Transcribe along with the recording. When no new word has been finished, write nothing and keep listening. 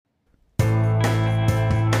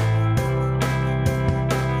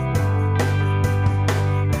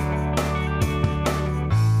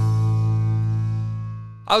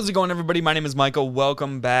How's it going, everybody? My name is Michael.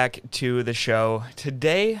 Welcome back to the show.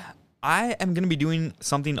 Today, I am going to be doing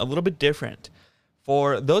something a little bit different.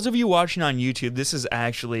 For those of you watching on YouTube, this is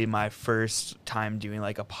actually my first time doing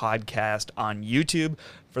like a podcast on YouTube.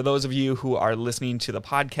 For those of you who are listening to the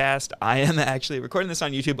podcast, I am actually recording this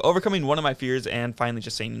on YouTube, overcoming one of my fears and finally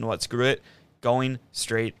just saying, you know what, screw it, going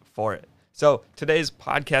straight for it. So today's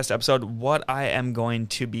podcast episode, what I am going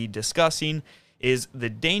to be discussing is the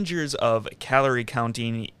dangers of calorie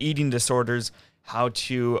counting, eating disorders, how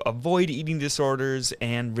to avoid eating disorders,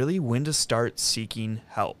 and really when to start seeking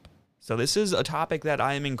help. So this is a topic that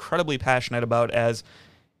I am incredibly passionate about, as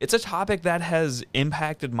it's a topic that has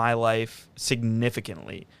impacted my life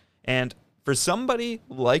significantly. And for somebody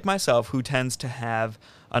like myself who tends to have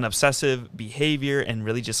an obsessive behavior and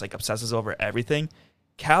really just like obsesses over everything,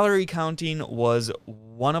 calorie counting was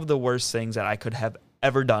one of the worst things that I could have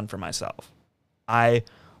ever done for myself. I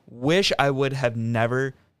wish I would have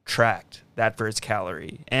never tracked that first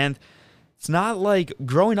calorie. And it's not like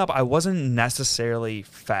growing up, I wasn't necessarily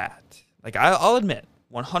fat. Like I'll admit,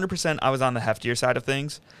 100% I was on the heftier side of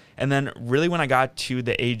things. And then really when I got to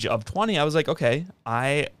the age of 20, I was like, okay,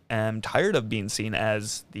 I am tired of being seen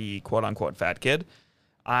as the quote unquote fat kid.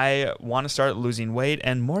 I want to start losing weight,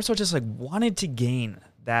 and more so just like wanted to gain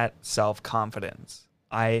that self-confidence.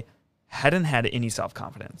 I hadn't had any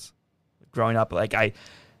self-confidence growing up. Like I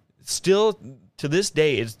still, to this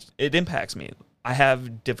day, it impacts me. I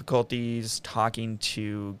have difficulties talking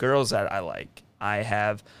to girls that I like. I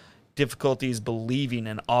have difficulties believing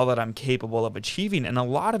in all that I'm capable of achieving. And a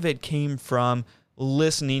lot of it came from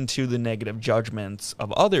listening to the negative judgments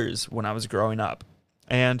of others when I was growing up.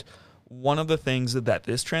 And one of the things that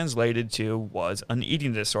this translated to was an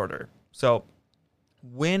eating disorder. So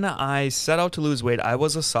when I set out to lose weight, I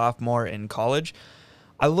was a sophomore in college.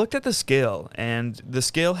 I looked at the scale, and the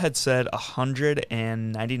scale had said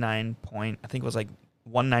 199 point, I think it was like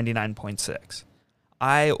 199.6.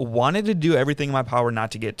 I wanted to do everything in my power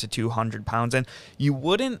not to get to 200 pounds, and you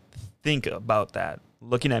wouldn't think about that.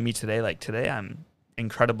 Looking at me today, like today I'm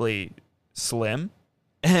incredibly slim,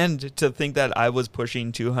 and to think that I was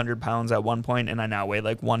pushing 200 pounds at one point and I now weigh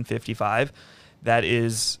like 155, that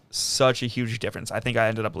is such a huge difference. I think I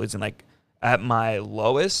ended up losing like at my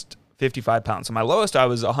lowest 55 pounds. So my lowest, I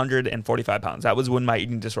was 145 pounds. That was when my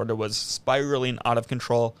eating disorder was spiraling out of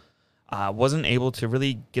control. Wasn't able to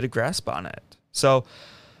really get a grasp on it. So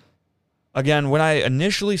again, when I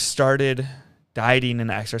initially started dieting and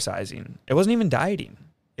exercising, it wasn't even dieting.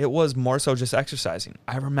 It was more so just exercising.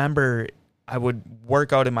 I remember I would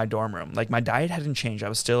work out in my dorm room. Like my diet hadn't changed. I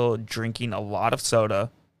was still drinking a lot of soda,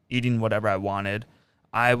 eating whatever I wanted.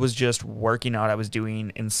 I was just working out. I was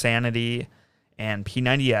doing Insanity and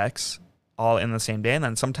P90X all in the same day. And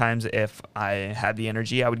then sometimes if I had the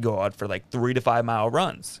energy, I would go out for like 3 to 5 mile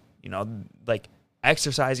runs. You know, like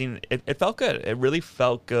exercising, it felt good. It really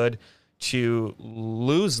felt good to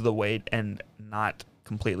lose the weight and not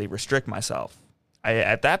completely restrict myself.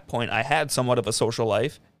 At that point, I had somewhat of a social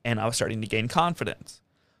life and I was starting to gain confidence.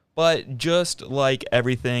 But just like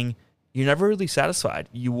everything, you're never really satisfied.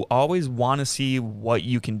 You always want to see what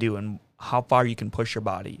you can do and how far you can push your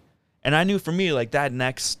body. And I knew for me, like that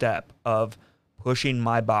next step of pushing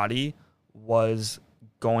my body was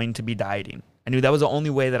going to be dieting. I knew that was the only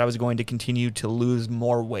way that I was going to continue to lose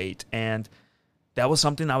more weight. And that was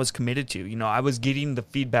something I was committed to. You know, I was getting the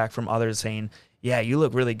feedback from others saying, yeah, you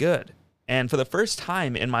look really good. And for the first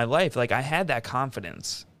time in my life, like I had that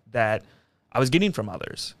confidence that I was getting from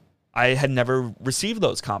others. I had never received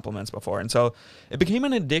those compliments before. And so it became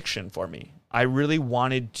an addiction for me. I really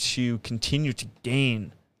wanted to continue to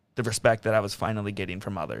gain the respect that I was finally getting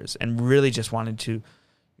from others, and really just wanted to,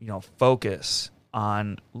 you know, focus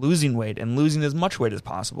on losing weight and losing as much weight as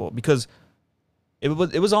possible, because it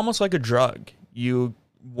was almost like a drug. You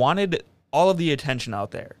wanted all of the attention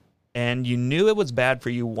out there, and you knew it was bad for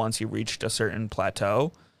you once you reached a certain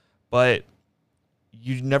plateau, but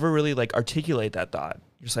you never really like articulate that thought.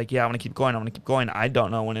 You're just like, yeah, I want to keep going. I want to keep going. I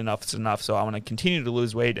don't know when enough is enough, so I want to continue to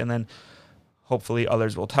lose weight, and then hopefully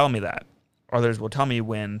others will tell me that. Others will tell me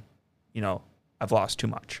when, you know, I've lost too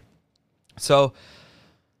much. So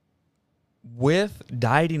with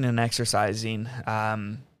dieting and exercising,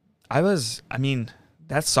 that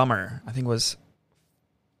summer, I think was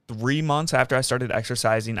 3 months after I started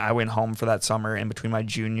exercising, I went home for that summer in between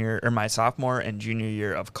my sophomore and junior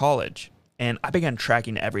year of college. And I began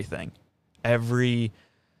tracking everything, every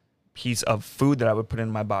piece of food that I would put in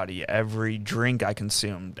my body, every drink I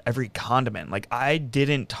consumed, every condiment. Like I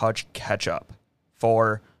didn't touch ketchup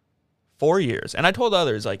for 4 years. And I told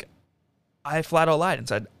others, like, I flat out lied and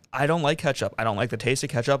said, I don't like ketchup. I don't like the taste of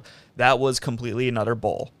ketchup. That was completely another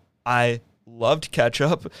bowl. I loved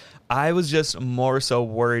ketchup. I was just more so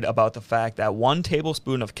worried about the fact that 1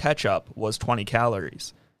 tablespoon of ketchup was 20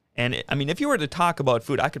 calories. And I mean, if you were to talk about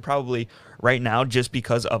food, I could probably right now, just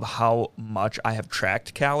because of how much I have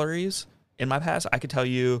tracked calories in my past, I could tell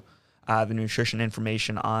you the nutrition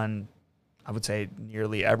information on, I would say,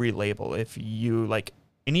 nearly every label. If you like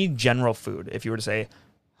any general food, if you were to say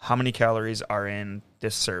how many calories are in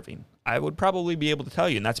this serving, I would probably be able to tell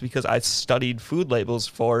you. And that's because I studied food labels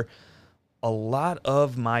for a lot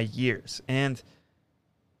of my years. And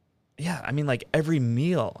yeah, I mean, like every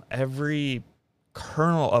meal, every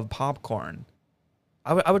kernel of popcorn,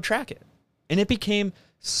 I would track it. And it became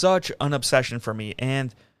such an obsession for me.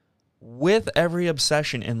 And with every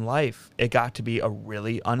obsession in life, it got to be a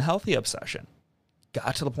really unhealthy obsession.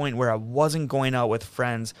 Got to the point where I wasn't going out with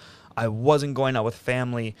friends. I wasn't going out with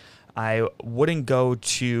family. I wouldn't go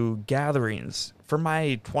to gatherings. For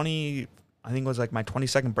my I think it was like my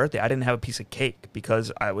 22nd birthday, I didn't have a piece of cake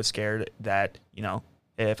because I was scared that,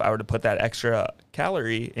 if I were to put that extra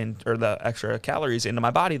calorie in, or the extra calories into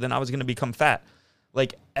my body, then I was going to become fat.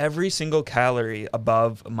 Like every single calorie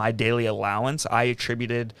above my daily allowance, I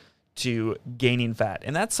attributed to gaining fat.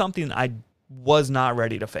 And that's something I was not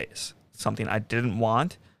ready to face. Something I didn't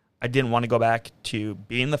want. I didn't want to go back to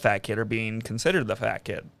being the fat kid or being considered the fat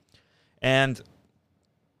kid. And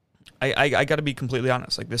I got to be completely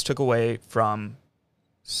honest. Like this took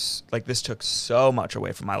so much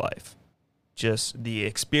away from my life. Just the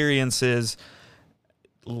experiences,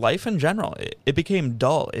 life in general. It became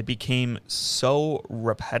dull. It became so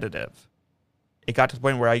repetitive. It got to the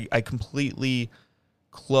point where I completely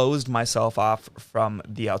closed myself off from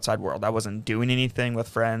the outside world. I wasn't doing anything with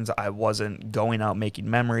friends. I wasn't going out making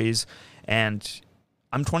memories. And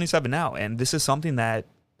I'm 27 now. And this is something that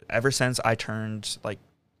ever since I turned, like,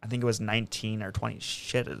 I think it was 19 or 20.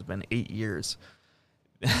 Shit, it's been 8 years.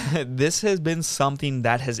 This has been something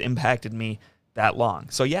that has impacted me that long.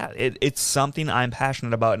 So yeah, it's something I'm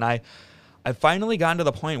passionate about. And I finally gotten to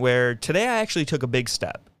the point where today I actually took a big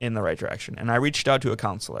step in the right direction. And I reached out to a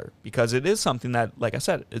counselor because it is something that, like I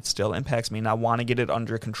said, it still impacts me and I want to get it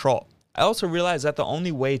under control. I also realized that the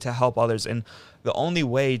only way to help others and the only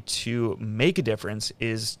way to make a difference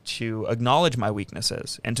is to acknowledge my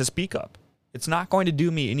weaknesses and to speak up. It's not going to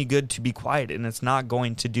do me any good to be quiet, and it's not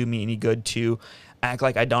going to do me any good to act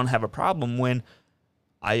like I don't have a problem when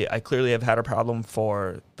I clearly have had a problem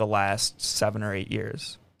for the last 7 or 8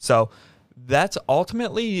 years. So that's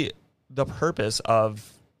ultimately the purpose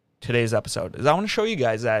of today's episode, is I want to show you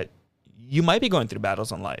guys that you might be going through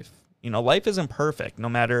battles in life. Life isn't perfect. No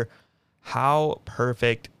matter how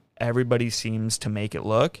perfect everybody seems to make it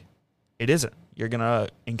look, it isn't. You're going to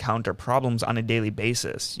encounter problems on a daily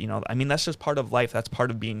basis. That's just part of life. That's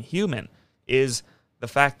part of being human, is the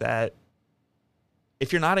fact that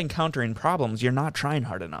if you're not encountering problems, you're not trying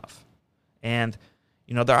hard enough. And,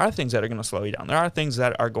 there are things that are going to slow you down. There are things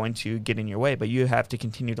that are going to get in your way, but you have to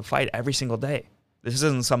continue to fight every single day. This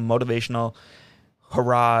isn't some motivational,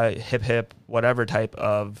 hurrah, hip, hip, whatever type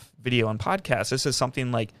of video and podcast. This is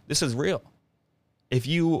something like, this is real. If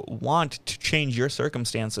you want to change your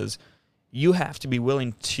circumstances, you have to be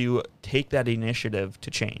willing to take that initiative to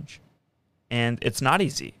change. And it's not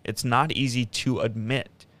easy. It's not easy to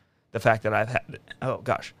admit the fact that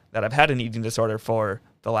I've had an eating disorder for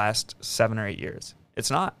the last 7 or 8 years. It's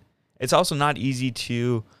not. It's also not easy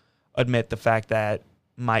to admit the fact that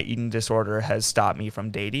my eating disorder has stopped me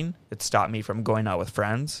from dating. It's stopped me from going out with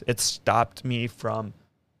friends. It's stopped me from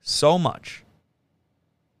so much.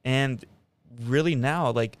 And really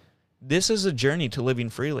now, this is a journey to living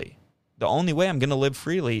freely. The only way I'm going to live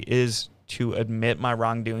freely is to admit my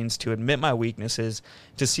wrongdoings, to admit my weaknesses,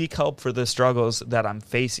 to seek help for the struggles that I'm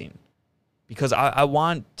facing. Because I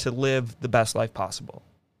want to live the best life possible.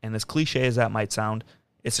 And as cliche as that might sound,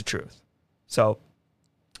 it's the truth. So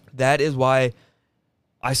that is why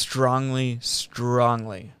I strongly,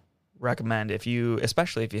 strongly recommend,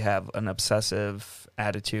 especially if you have an obsessive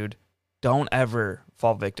attitude, don't ever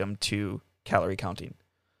fall victim to calorie counting.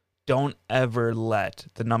 Don't ever let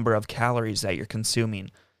the number of calories that you're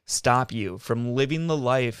consuming stop you from living the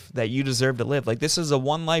life that you deserve to live. This is the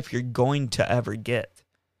one life you're going to ever get.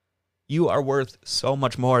 You are worth so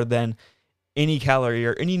much more than any calorie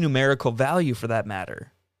or any numerical value for that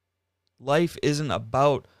matter. Life isn't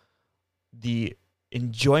about the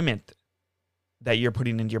enjoyment that you're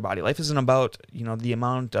putting into your body. Life isn't about, the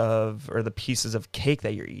amount of, or the pieces of cake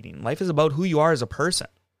that you're eating. Life is about who you are as a person.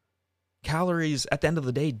 Calories, at the end of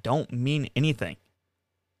the day, don't mean anything.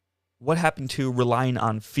 What happened to relying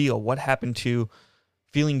on feel? What happened to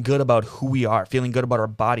feeling good about who we are, feeling good about our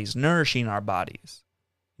bodies, nourishing our bodies.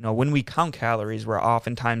 When we count calories, we're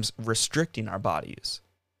oftentimes restricting our bodies.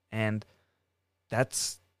 And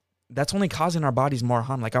that's only causing our bodies more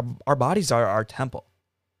harm. Like our bodies are our temple.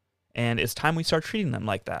 And it's time we start treating them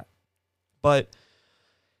like that. But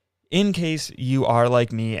in case you are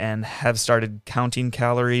like me and have started counting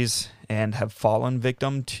calories and have fallen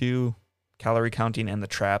victim to calorie counting and the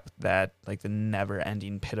trap that, like, the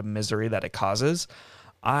never-ending pit of misery that it causes,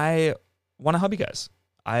 I want to help you guys.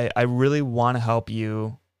 I really want to help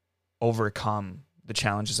you overcome the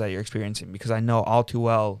challenges that you're experiencing, because I know all too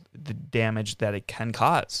well the damage that it can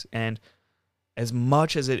cause. And as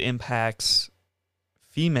much as it impacts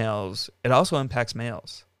females, it also impacts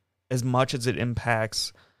males. As much as it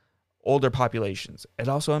impacts older populations, it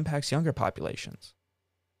also impacts younger populations.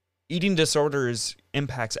 Eating disorders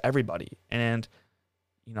impacts everybody. And,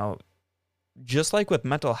 just like with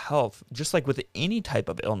mental health, just like with any type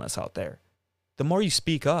of illness out there, the more you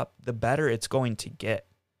speak up, the better it's going to get.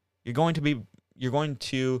 You're going to be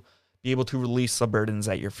able to release the burdens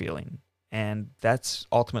that you're feeling. And that's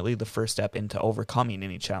ultimately the first step into overcoming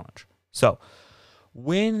any challenge. So,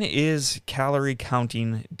 when is calorie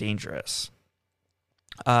counting dangerous?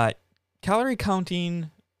 Calorie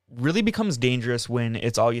counting really becomes dangerous when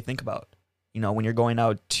it's all you think about. When you're going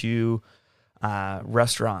out to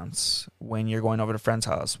restaurants, when you're going over to a friend's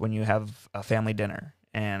house, when you have a family dinner,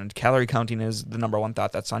 and calorie counting is the number one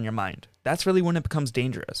thought that's on your mind. That's really when it becomes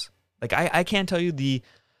dangerous. Like, I can't tell you the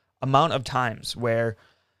amount of times where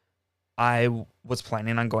I was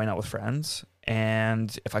planning on going out with friends,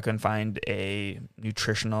 and if I couldn't find a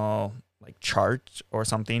nutritional chart or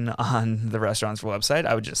something on the restaurant's website,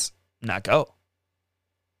 I would just not go.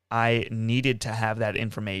 I needed to have that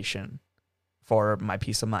information for my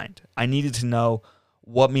peace of mind. I needed to know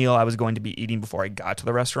what meal I was going to be eating before I got to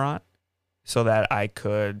the restaurant so that I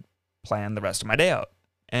could plan the rest of my day out.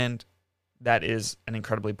 And that is an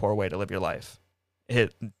incredibly poor way to live your life.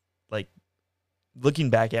 Looking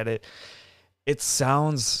back at it, it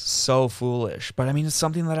sounds so foolish, but it's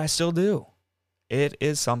something that I still do. It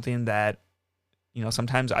is something that,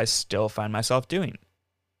 sometimes I still find myself doing.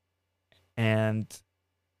 And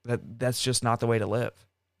that's just not the way to live.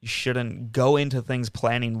 You shouldn't go into things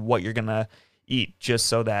planning what you're going to eat just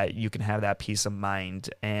so that you can have that peace of mind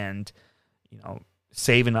and,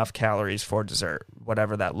 save enough calories for dessert,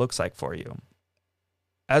 whatever that looks like for you.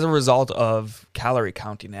 As a result of calorie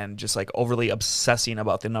counting and just overly obsessing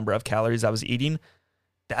about the number of calories I was eating,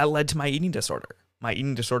 that led to my eating disorder. My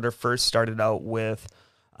eating disorder first started out with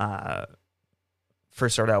anorexia.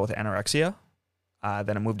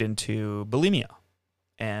 Then I moved into bulimia.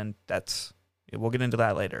 And we'll get into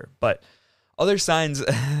that later. But other signs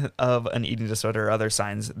of an eating disorder, other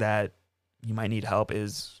signs that you might need help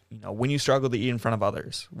is, when you struggle to eat in front of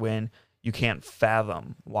others, when you can't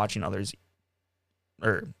fathom watching others,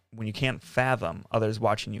 or when you can't fathom others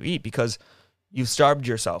watching you eat because you've starved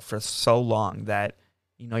yourself for so long that,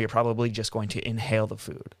 you're probably just going to inhale the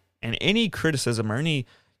food. And any criticism or any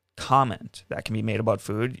comment that can be made about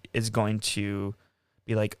food is going to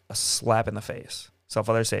be like a slap in the face. So if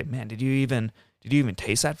others say, "Man, did you even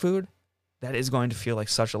taste that food?" That is going to feel like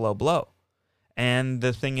such a low blow. And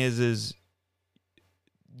the thing is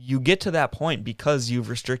you get to that point because you've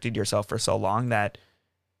restricted yourself for so long that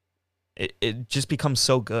it just becomes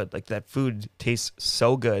so good. Like, that food tastes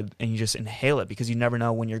so good and you just inhale it because you never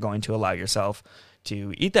know when you're going to allow yourself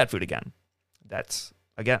to eat that food again. That's,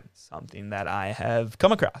 again, something that I have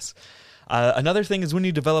come across. Another thing is when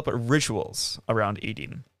you develop rituals around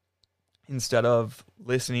eating instead of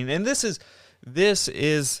listening. And this is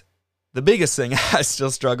the biggest thing I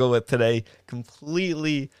still struggle with today,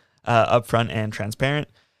 completely upfront and transparent.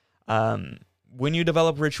 When you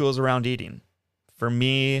develop rituals around eating, for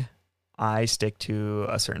me, I stick to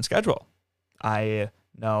a certain schedule. I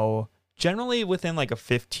know generally within a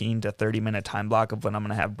 15 to 30 minute time block of when I'm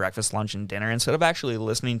going to have breakfast, lunch, and dinner, instead of actually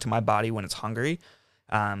listening to my body when it's hungry,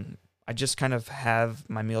 I just kind of have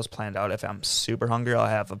my meals planned out. If I'm super hungry, I'll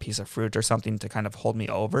have a piece of fruit or something to kind of hold me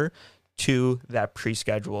over to that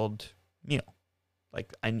pre-scheduled meal.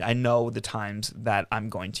 I know the times that I'm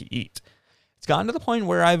going to eat. It's gotten to the point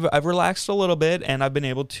where I've relaxed a little bit and I've been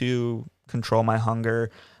able to control my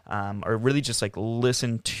hunger, or really just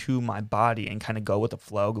listen to my body and kind of go with the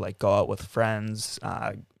flow, go out with friends.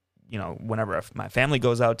 Whenever if my family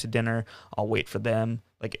goes out to dinner, I'll wait for them.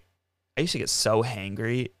 I used to get so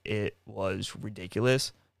hangry, it was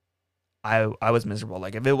ridiculous. I was miserable.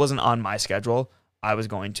 If it wasn't on my schedule, I was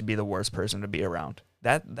going to be the worst person to be around.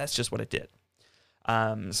 That's just what it did.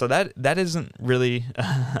 So that isn't really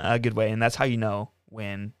a good way, and that's how you know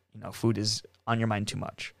when food is on your mind too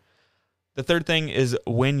much. The third thing is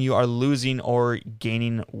when you are losing or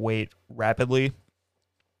gaining weight rapidly.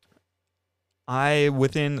 I,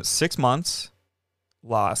 within 6 months,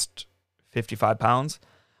 lost 55 pounds.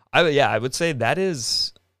 I would say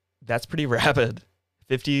that's pretty rapid.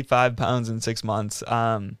 55 pounds in 6 months.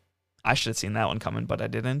 I should have seen that one coming, but I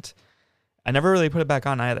didn't. I never really put it back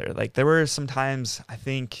on either. Like, there were some times, I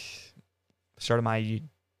think, start of my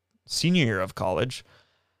senior year of college,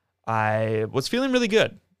 I was feeling really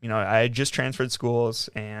good. You know, I had just transferred schools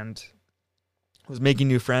and was making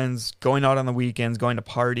new friends, going out on the weekends, going to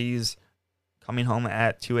parties, coming home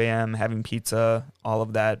at 2 a.m., having pizza, all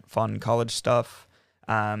of that fun college stuff.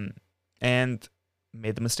 And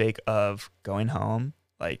made the mistake of going home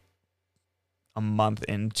like a month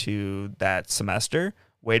into that semester,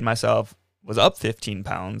 weighed myself, was up 15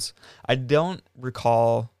 pounds. I don't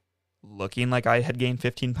recall looking like I had gained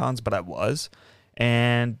 15 pounds, but I was.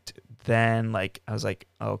 And then I was like,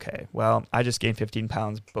 okay, well, I just gained 15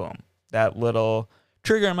 pounds. Boom. That little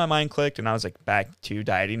trigger in my mind clicked, and I was like back to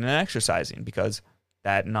dieting and exercising because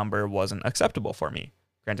that number wasn't acceptable for me.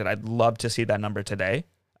 Granted, I'd love to see that number today.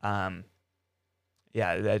 That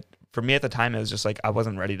for me at the time, it was just like I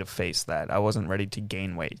wasn't ready to face that. I wasn't ready to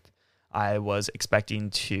gain weight. I was expecting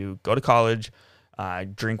to go to college,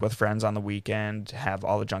 drink with friends on the weekend, have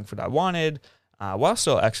all the junk food I wanted, while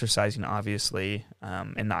still exercising, obviously,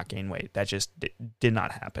 and not gain weight. That just did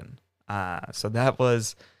not happen. So that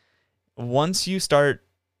was, once you start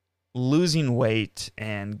losing weight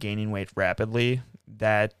and gaining weight rapidly,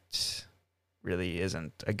 that really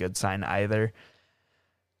isn't a good sign either.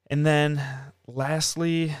 And then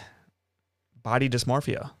lastly, body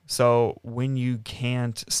dysmorphia. So when you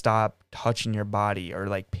can't stop touching your body or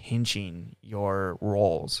like pinching your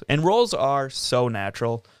rolls, and rolls are so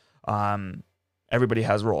natural. Everybody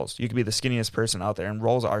has rolls. You could be the skinniest person out there, and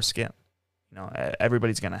rolls are skin. You know,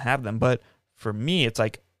 everybody's going to have them. But for me, it's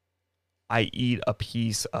like I eat a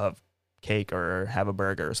piece of cake or have a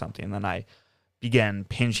burger or something, and then I begin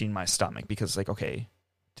pinching my stomach because it's like, okay,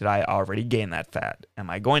 did I already gain that fat? Am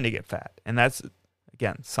I going to get fat? And that's,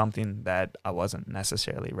 again, something that I wasn't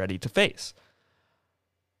necessarily ready to face.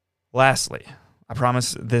 Lastly, I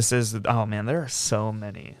promise this is, oh man, there are so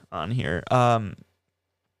many on here. I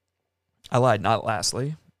lied, not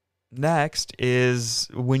lastly. Next is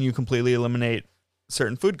when you completely eliminate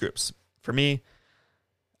certain food groups. For me,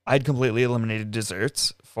 I'd completely eliminated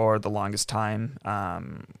desserts for the longest time.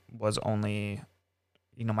 Was only,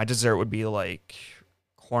 my dessert would be like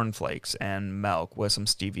cornflakes and milk with some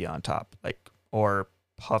stevia on top, or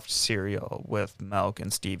puffed cereal with milk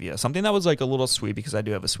and stevia. Something that was like a little sweet because I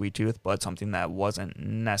do have a sweet tooth, but something that wasn't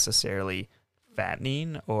necessarily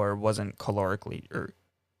fattening or wasn't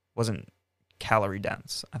wasn't calorie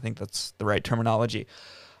dense. I think that's the right terminology.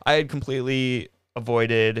 I had completely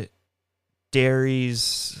avoided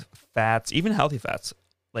dairies, fats, even healthy fats.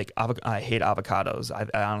 Like I hate avocados.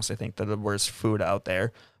 I honestly think they're the worst food out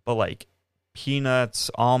there. But like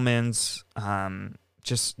peanuts, almonds,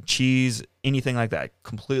 just cheese, anything like that,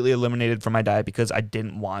 completely eliminated from my diet because I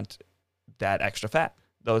didn't want that extra fat.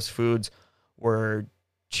 Those foods were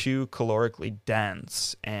too calorically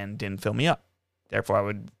dense and didn't fill me up. Therefore, I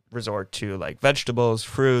would resort to like vegetables,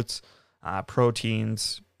 fruits,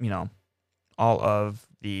 proteins, all of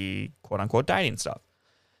the quote unquote dieting stuff.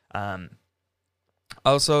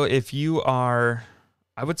 Also, if you are,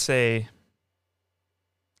 I would say,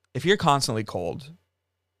 if you're constantly cold,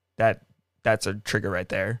 that's a trigger right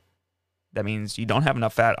there. That means you don't have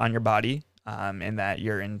enough fat on your body, and that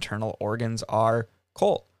your internal organs are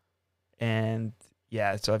cold. And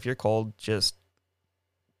yeah, so if you're cold,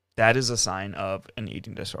 that is a sign of an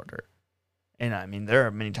eating disorder. And I mean, there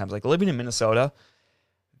are many times, like living in Minnesota,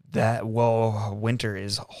 winter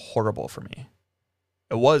is horrible for me.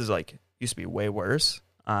 It used to be way worse,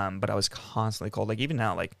 but I was constantly cold. Like even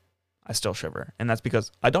now, like I still shiver. And that's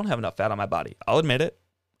because I don't have enough fat on my body. I'll admit it.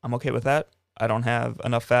 I'm okay with that. I don't have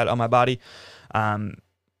enough fat on my body. But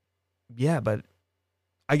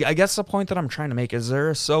I guess the point that I'm trying to make is there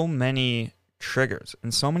are so many triggers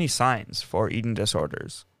and so many signs for eating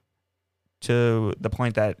disorders, to the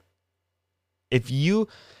point that if you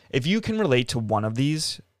can relate to one of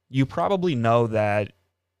these, you probably know that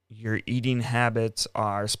your eating habits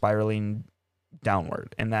are spiraling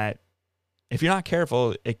downward, and that if you're not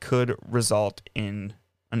careful, it could result in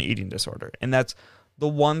an eating disorder. And that's the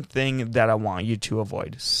one thing that I want you to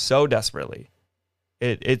avoid so desperately.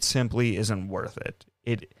 It simply isn't worth it.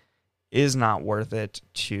 It is not worth it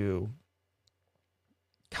to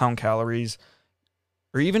count calories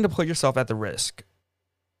or even to put yourself at the risk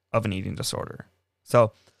of an eating disorder.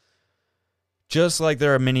 So just like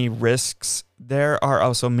there are many risks, there are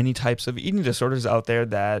also many types of eating disorders out there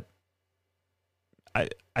that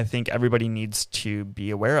I think everybody needs to be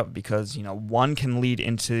aware of, because, one can lead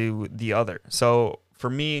into the other. So for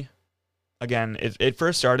me, again, it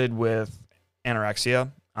first started with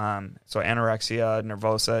anorexia. So anorexia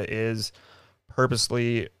nervosa is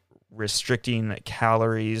purposely restricting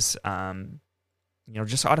calories,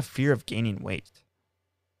 just out of fear of gaining weight.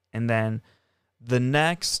 And then the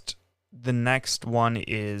next one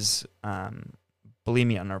is bulimia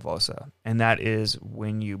nervosa, and that is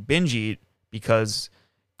when you binge eat, because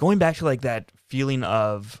going back to like that feeling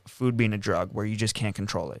of food being a drug where you just can't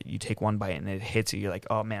control it. You take one bite and it hits you. You're like,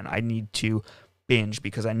 oh man, I need to binge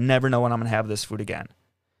because I never know when I'm going to have this food again.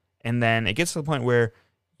 And then it gets to the point where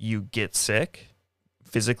you get sick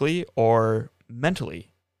physically or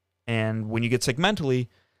mentally. And when you get sick mentally,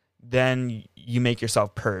 then you make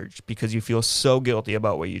yourself purge because you feel so guilty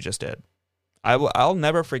about what you just did. I'll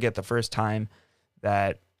never forget the first time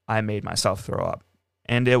that I made myself throw up.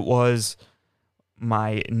 And it was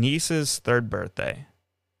my niece's 3rd birthday.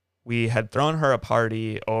 We had thrown her a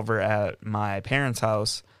party over at my parents'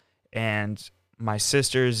 house, and my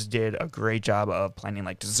sisters did a great job of planning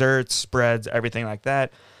like desserts, spreads, everything like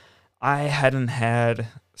that. I hadn't had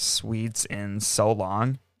sweets in so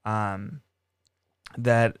long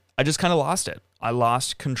that I just kind of lost it. I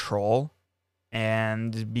lost control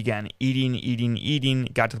and began eating,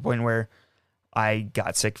 got to the point where I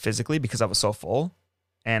got sick physically because I was so full,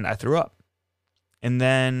 and I threw up. And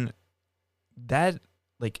then that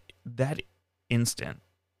instant,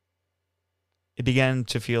 it began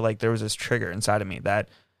to feel like there was this trigger inside of me that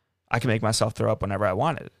I could make myself throw up whenever I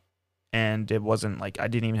wanted. And it wasn't like I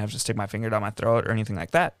didn't even have to stick my finger down my throat or anything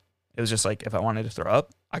like that. It was just like if I wanted to throw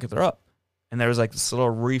up, I could throw up. And there was like this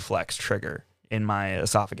little reflex trigger in my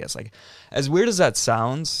esophagus. Like, as weird as that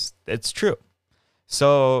sounds, it's true.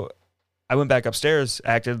 So I went back upstairs,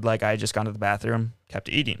 acted like I had just gone to the bathroom, kept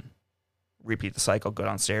eating. Repeat the cycle, go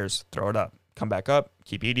downstairs, throw it up, come back up,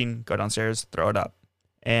 keep eating, go downstairs, throw it up.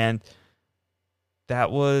 And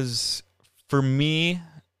that was, for me,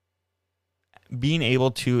 being able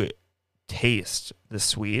to taste the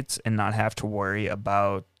sweets and not have to worry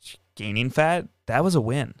about gaining fat, that was a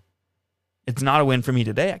win. It's not a win for me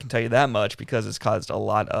today, I can tell you that much, because it's caused a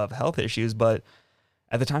lot of health issues. But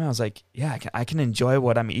at the time I was like, yeah, I can enjoy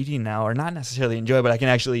what I'm eating now, or not necessarily enjoy, but I can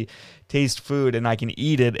actually taste food and I can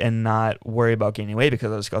eat it and not worry about gaining weight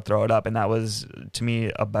because I'll just go throw it up. And that was, to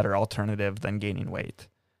me, a better alternative than gaining weight.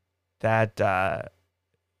 That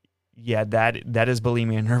is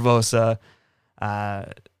bulimia nervosa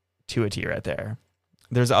to a T right there.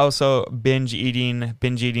 There's also binge eating.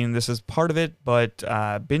 Binge eating, this is part of it, but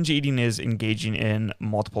binge eating is engaging in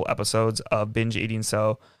multiple episodes of binge eating.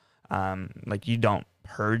 So like you don't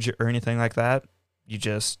purge or anything like that. You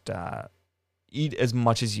just eat as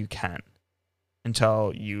much as you can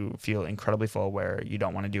until you feel incredibly full where you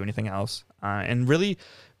don't want to do anything else. And really,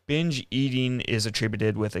 binge eating is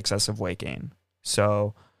attributed with excessive weight gain.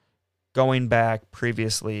 So going back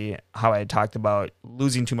previously, how I had talked about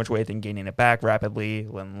losing too much weight and gaining it back rapidly,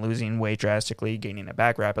 then losing weight drastically, gaining it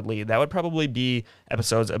back rapidly, that would probably be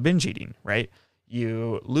episodes of binge eating, right?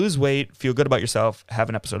 You lose weight, feel good about yourself, have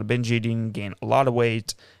an episode of binge eating, gain a lot of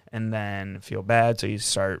weight, and then feel bad, so you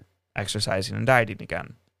start exercising and dieting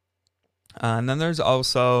again. And then there's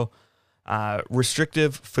also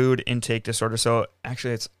restrictive food intake disorder. So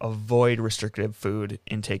actually, it's avoid restrictive food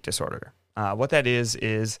intake disorder. What that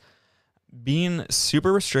is being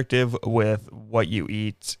super restrictive with what you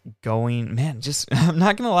eat. I'm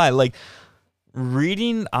not going to lie, like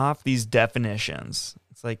reading off these definitions,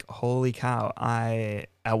 it's like, holy cow, I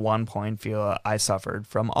at one point feel I suffered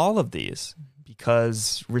from all of these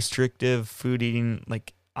because restrictive food eating,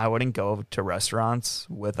 like I wouldn't go to restaurants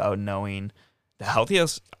without knowing the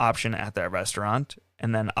healthiest option at that restaurant,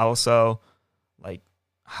 and then also like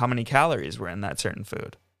how many calories were in that certain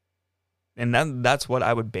food. And then that's what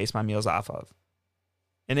I would base my meals off of.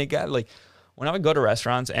 And it got like, when I would go to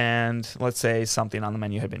restaurants and let's say something on the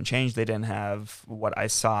menu had been changed, they didn't have what I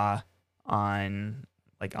saw on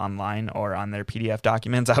like online or on their PDF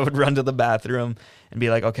documents, I would run to the bathroom and be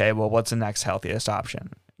like, okay, well, what's the next healthiest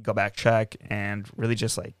option? Go back, check, and really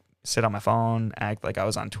just like sit on my phone, act like I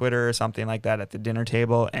was on Twitter or something like that at the dinner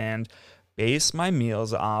table, and base my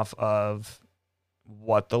meals off of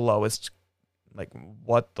what the lowest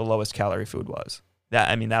calorie food was.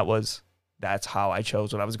 That's how I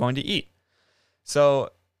chose what I was going to eat.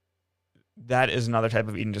 So that is another type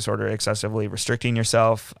of eating disorder, excessively restricting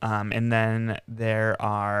yourself. And then there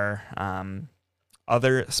are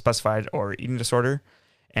other specified or eating disorder.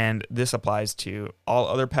 And this applies to all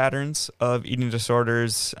other patterns of eating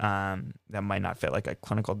disorders that might not fit like a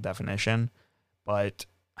clinical definition. But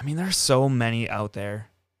I mean, there's so many out there.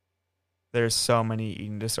 There's so many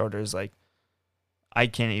eating disorders. Like, I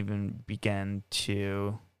can't even begin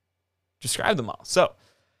to describe them all. So,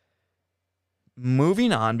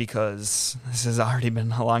 moving on, because this has already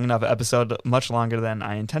been a long enough episode, much longer than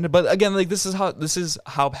I intended. But again, like, this is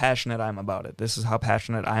how passionate I'm about it. This is how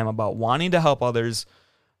passionate I am about wanting to help others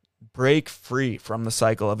break free from the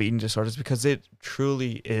cycle of eating disorders, because it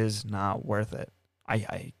truly is not worth it.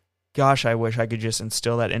 Gosh, I wish I could just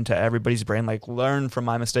instill that into everybody's brain. Like, learn from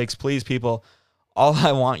my mistakes, please, people. All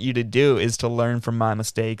I want you to do is to learn from my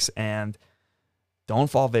mistakes, and don't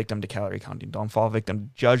fall victim to calorie counting. Don't fall victim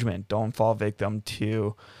to judgment. Don't fall victim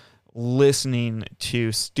to listening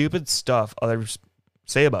to stupid stuff others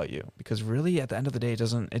say about you, because really, at the end of the day, it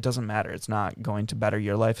doesn't matter. It's not going to better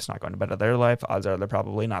your life. It's not going to better their life. Odds are they're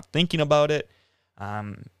probably not thinking about it.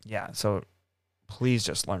 So please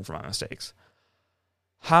just learn from my mistakes.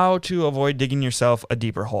 How to avoid digging yourself a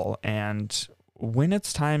deeper hole, and when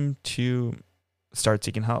it's time to start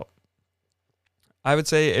seeking help. I would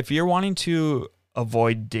say, if you're wanting to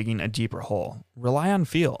avoid digging a deeper hole, rely on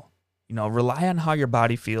feel. Rely on how your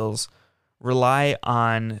body feels. Rely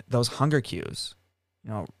on those hunger cues.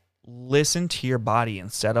 Listen to your body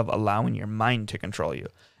instead of allowing your mind to control you.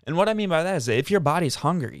 And what I mean by that is that if your body's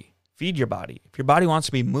hungry, feed your body. If your body wants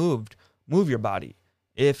to be moved, move your body.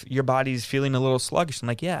 If your body's feeling a little sluggish, I'm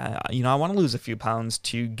like, I want to lose a few pounds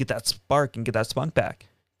to get that spark and get that spunk back.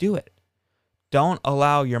 Do it. Don't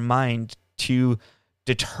allow your mind to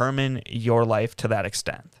determine your life to that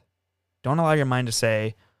extent. Don't allow your mind to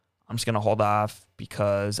say, I'm just going to hold off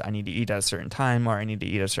because I need to eat at a certain time, or I need to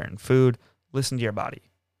eat a certain food. Listen to your body.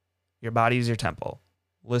 Your body is your temple.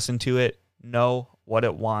 Listen to it. Know what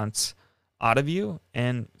it wants out of you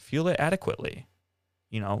and fuel it adequately.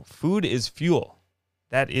 Food is fuel.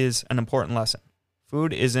 That is an important lesson.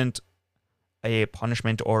 Food isn't a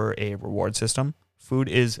punishment or a reward system. Food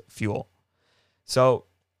is fuel. So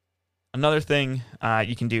another thing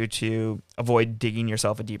you can do to avoid digging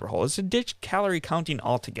yourself a deeper hole is to ditch calorie counting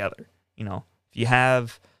altogether. If you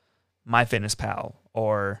have MyFitnessPal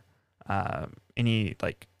or any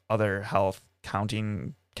like other health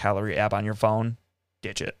counting calorie app on your phone,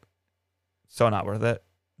 ditch it. So not worth it.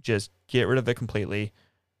 Just get rid of it completely.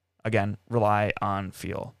 Again, rely on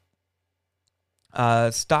feel.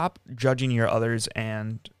 Stop judging your others,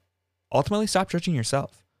 and ultimately stop judging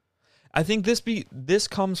yourself. I think this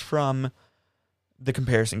comes from the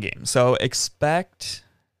comparison game. So expect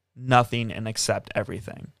nothing and accept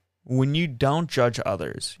everything. When you don't judge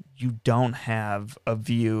others, you don't have a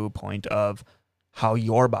viewpoint of how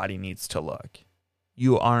your body needs to look.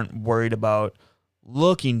 You aren't worried about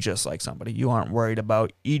looking just like somebody. You aren't worried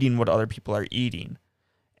about eating what other people are eating.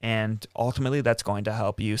 And ultimately, that's going to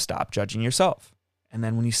help you stop judging yourself. And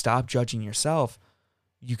then when you stop judging yourself,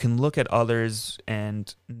 you can look at others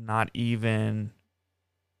and not even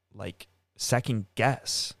like second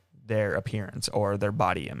guess their appearance or their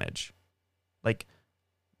body image. Like,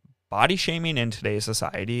 body shaming in today's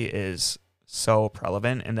society is so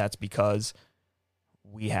prevalent, and that's because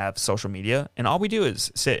we have social media, and all we do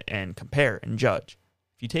is sit and compare and judge.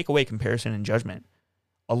 If you take away comparison and judgment,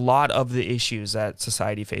 a lot of the issues that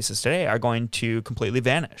society faces today are going to completely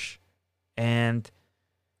vanish. And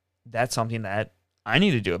that's something that I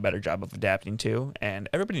need to do a better job of adapting to, and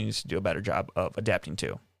everybody needs to do a better job of adapting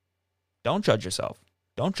to. Don't judge yourself.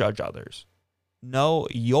 Don't judge others. Know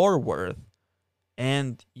your worth.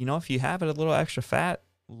 And, if you have it a little extra fat,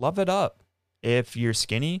 love it up. If you're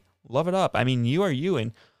skinny, love it up. I mean, you are you,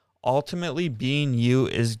 and ultimately being you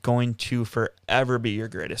is going to forever be your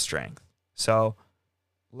greatest strength. So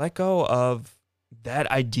let go of that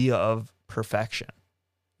idea of perfection.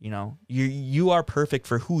 You are perfect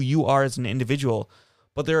for who you are as an individual,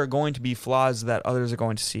 but there are going to be flaws that others are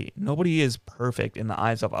going to see. Nobody is perfect in the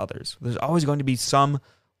eyes of others. There's always going to be some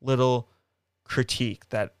little critique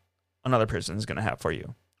that another person is going to have for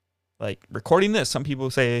you. Like recording this, some people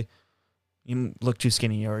say you look too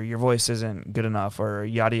skinny, or your voice isn't good enough, or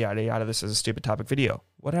yada, yada, yada. This is a stupid topic video.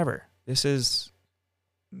 Whatever. This is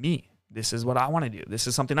me. This is what I want to do. This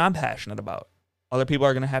is something I'm passionate about. Other people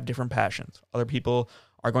are going to have different passions. Other people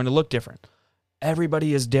are going to look different.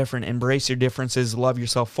 Everybody is different. Embrace your differences. Love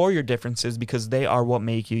yourself for your differences, because they are what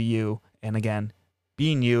make you you. And again,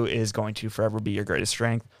 being you is going to forever be your greatest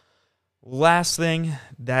strength. Last thing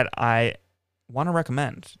that I want to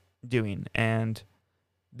recommend doing, and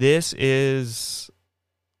this is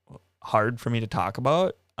hard for me to talk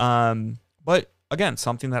about, but again,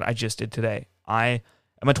 something that I just did today. I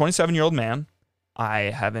am a 27-year-old man, I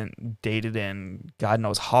haven't dated in God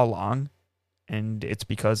knows how long, and it's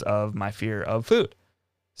because of my fear of food.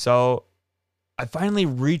 So I finally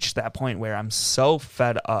reached that point where I'm so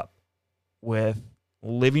fed up with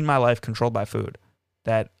living my life controlled by food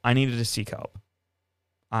that I needed to seek help.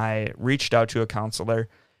 I reached out to a counselor,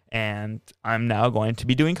 and I'm now going to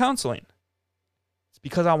be doing counseling. It's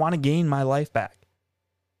because I want to gain my life back.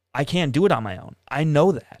 I can't do it on my own. I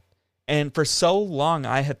know that. And for so long,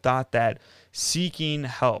 I had thought that seeking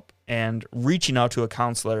help and reaching out to a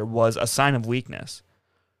counselor was a sign of weakness.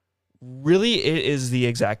 Really, it is the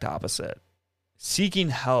exact opposite. Seeking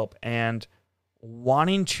help and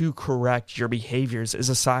wanting to correct your behaviors is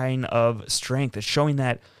a sign of strength. It's showing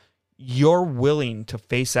that you're willing to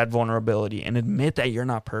face that vulnerability and admit that you're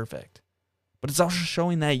not perfect. But it's also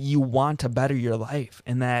showing that you want to better your life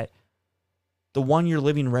and that the one you're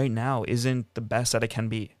living right now isn't the best that it can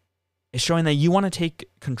be. It's showing that you want to take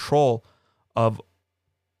control of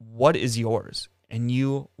what is yours and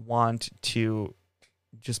you want to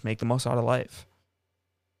just make the most out of life.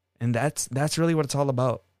 And that's really what it's all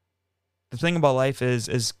about. The thing about life is,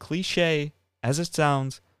 as cliche as it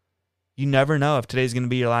sounds, you never know if today's going to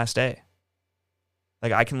be your last day.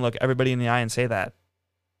 Like, I can look everybody in the eye and say that.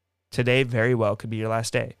 Today very well could be your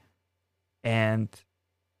last day. And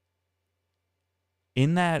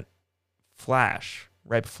in that flash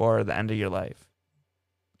right before the end of your life,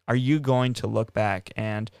 are you going to look back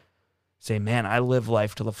and say, man, I lived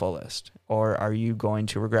life to the fullest? Or are you going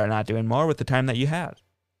to regret not doing more with the time that you had?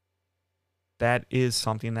 That is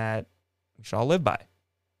something that we should all live by.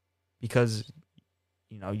 Because,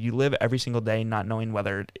 you live every single day not knowing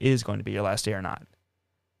whether it is going to be your last day or not.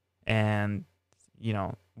 And,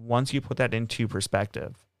 once you put that into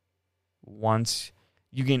perspective, once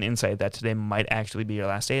you gain insight that today might actually be your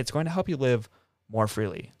last day, it's going to help you live more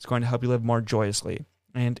freely. It's going to help you live more joyously.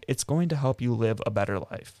 And it's going to help you live a better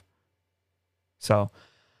life. So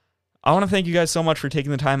I want to thank you guys so much for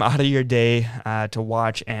taking the time out of your day to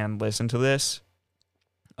watch and listen to this.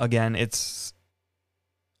 Again,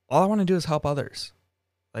 all I want to do is help others.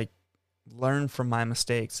 Like, learn from my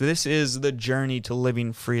mistakes. This is the journey to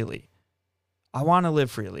living freely. I want to live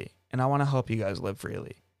freely, and I want to help you guys live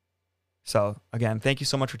freely. So again, thank you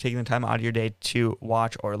so much for taking the time out of your day to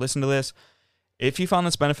watch or listen to this. If you found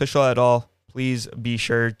this beneficial at all, please be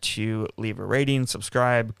sure to leave a rating,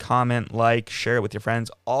 subscribe, comment, like, share it with your friends.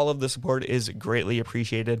 All of the support is greatly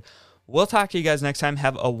appreciated. We'll talk to you guys next time.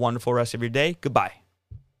 Have a wonderful rest of your day. Goodbye.